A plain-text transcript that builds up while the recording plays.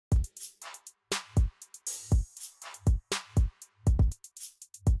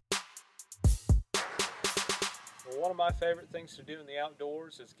One of my favorite things to do in the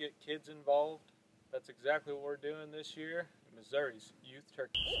outdoors is get kids involved. That's exactly what we're doing this year in Missouri's Youth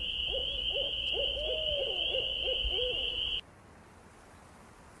Turkey Season.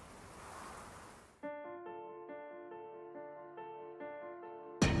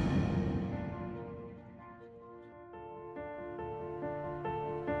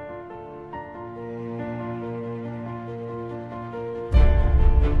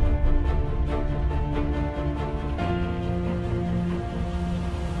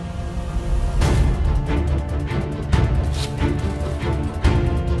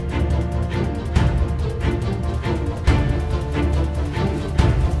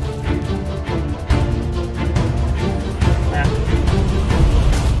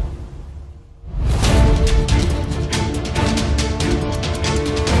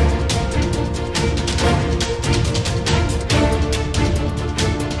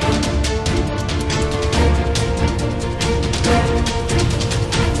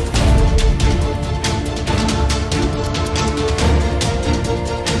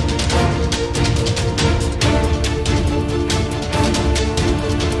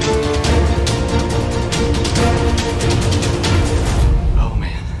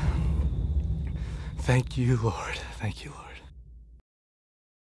 Thank you, Lord. Thank you, Lord.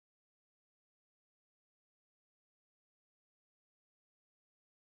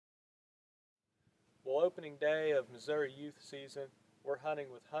 Well, opening day of Missouri Youth Season, we're hunting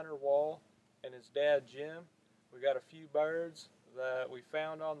with Hunter Wall and his dad, Jim. We got a few birds that we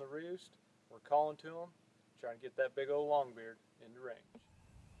found on the roost. We're calling to them, trying to get that big old longbeard into range.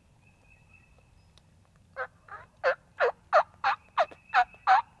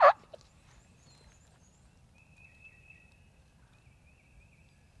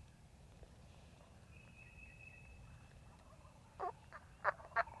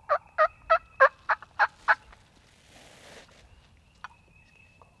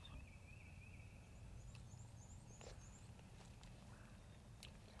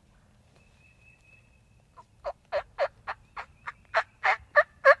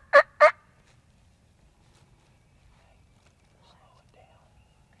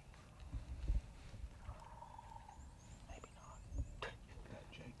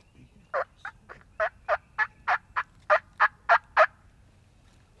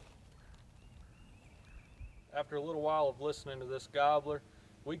 After a little while of listening to this gobbler,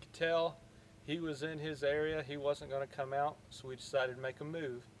 we could tell he was in his area. He wasn't going to come out, so we decided to make a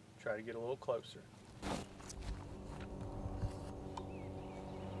move, try to get a little closer.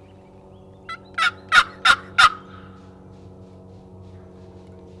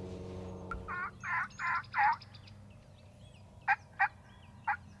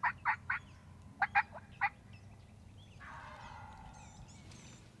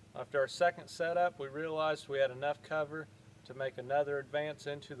 After our second setup, we realized we had enough cover to make another advance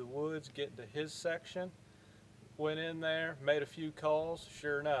into the woods, get into his section. Went in there, made a few calls.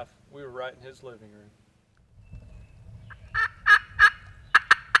 Sure enough, we were right in his living room.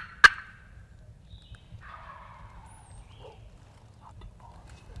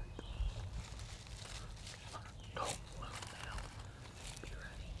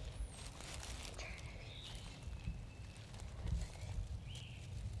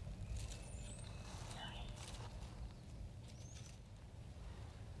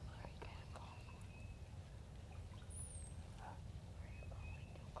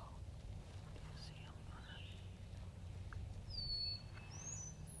 See him?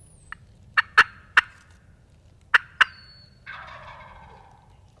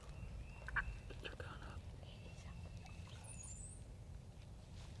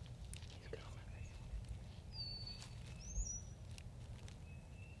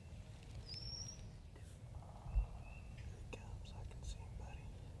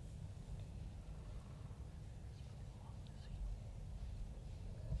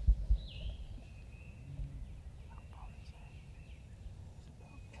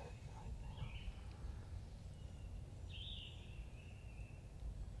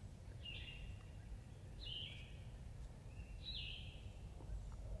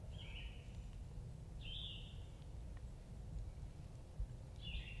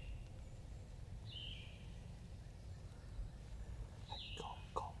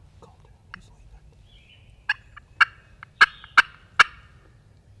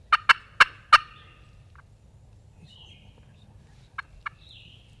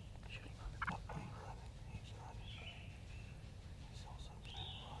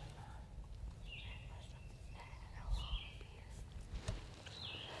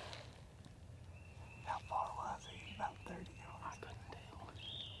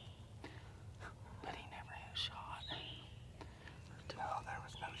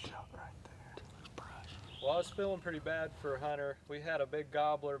 was feeling pretty bad for Hunter. We had a big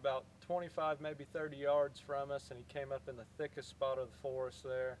gobbler about 25, maybe 30 yards from us, and he came up in the thickest spot of the forest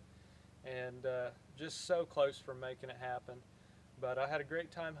there, and just so close from making it happen. But I had a great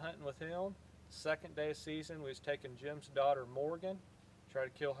time hunting with him. Second day of season, we was taking Jim's daughter Morgan, try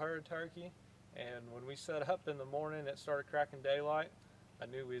to kill her a turkey, and when we set up in the morning, it started cracking daylight. I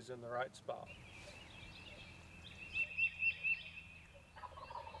knew we was in the right spot.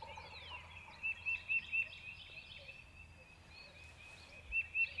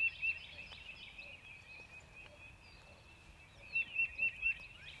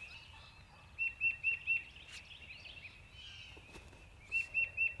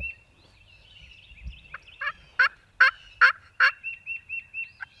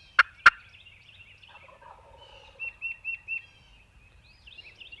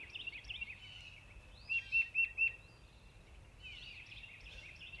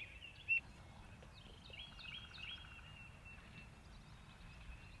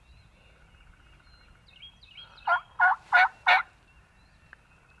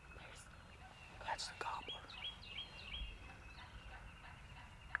 That's the gobbler.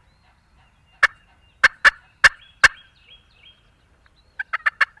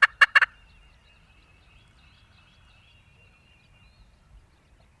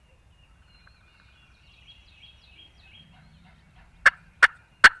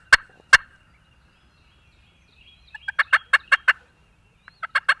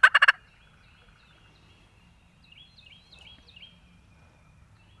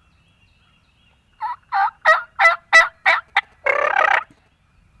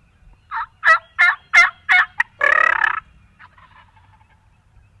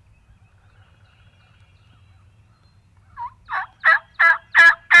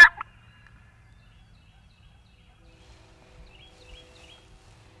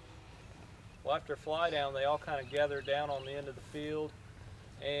 Well, after fly down, they all kind of gathered down on the end of the field,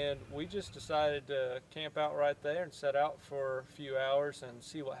 and we just decided to camp out right there and set out for a few hours and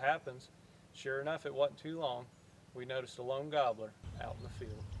see what happens. Sure enough, it wasn't too long. We noticed a lone gobbler out in the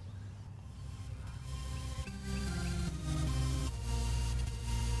field.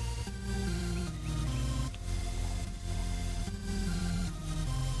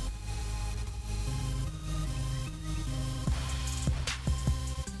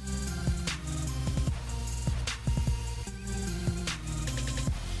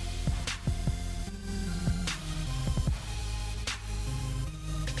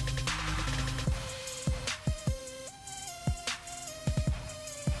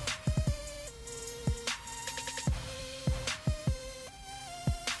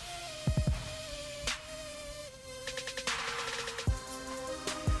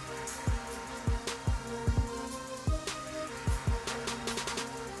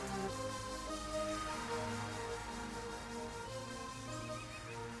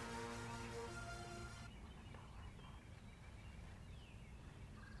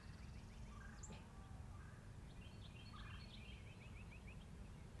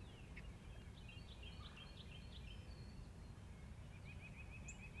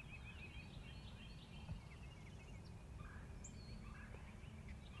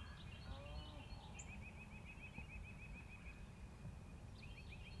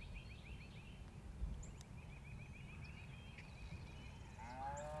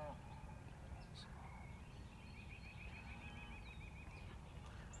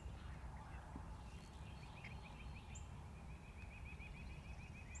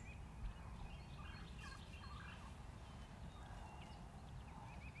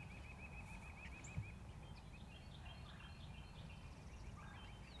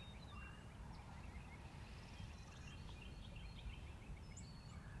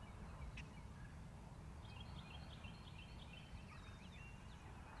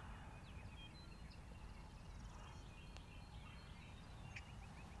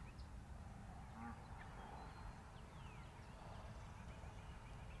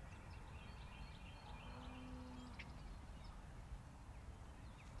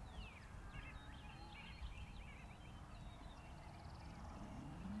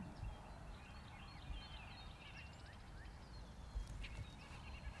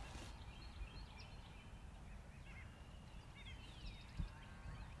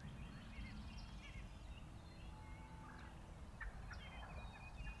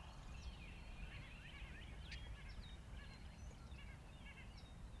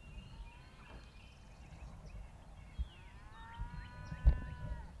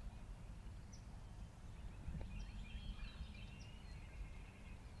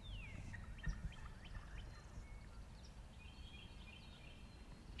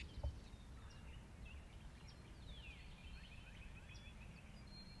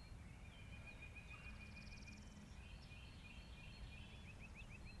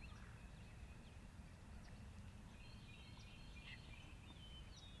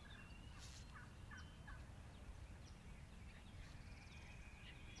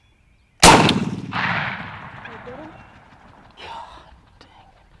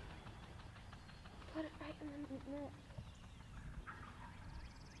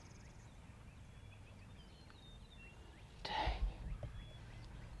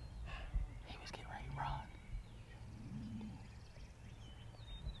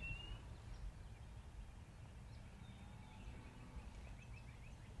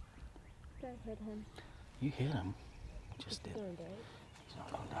 I hit him. You hit him. Just He's did. gonna die. He's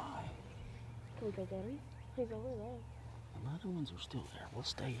not gonna die. Can we go get him? He's over there. The other ones are still there. We'll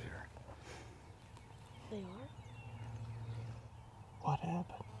stay here. They are? What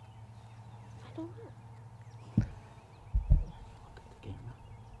happened? I don't know. Look at the camera.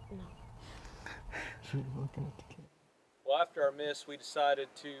 No. You're looking at the kid. Well, after our miss, we decided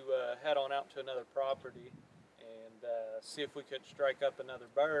to head on out to another property and see if we could strike up another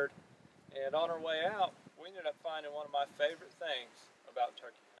bird. And on our way out, we ended up finding one of my favorite things about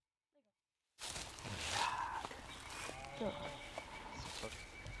turkey hunting.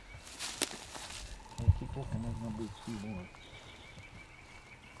 Hey, keep looking. There's gonna be a few more.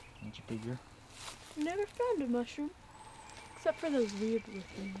 Much bigger. Never found a mushroom. Except for those weird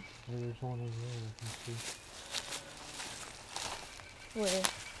looking. Yeah, there's one over there I can see. Where?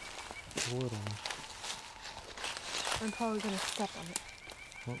 The little one. I'm probably gonna step on it.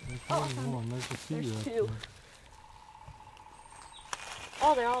 Oh, there's Oh, I only found one. There's a few There's up two. there.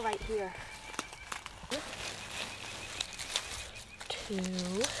 Oh, they're all right here. Two.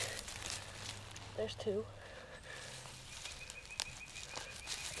 There's two.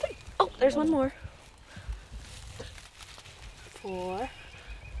 Three. Oh, there's one more. Four.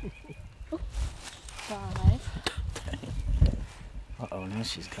 Oh, 5. Uh-oh, now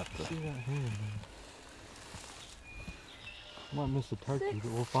she's got the... See that hand, man. Might miss a turkey, 6,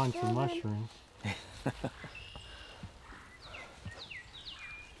 but we'll find some 7. mushrooms.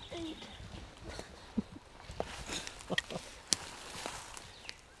 8.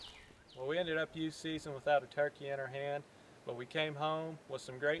 Well, we ended up youth season without a turkey in our hand, but we came home with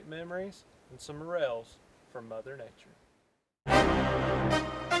some great memories and some morels from Mother Nature.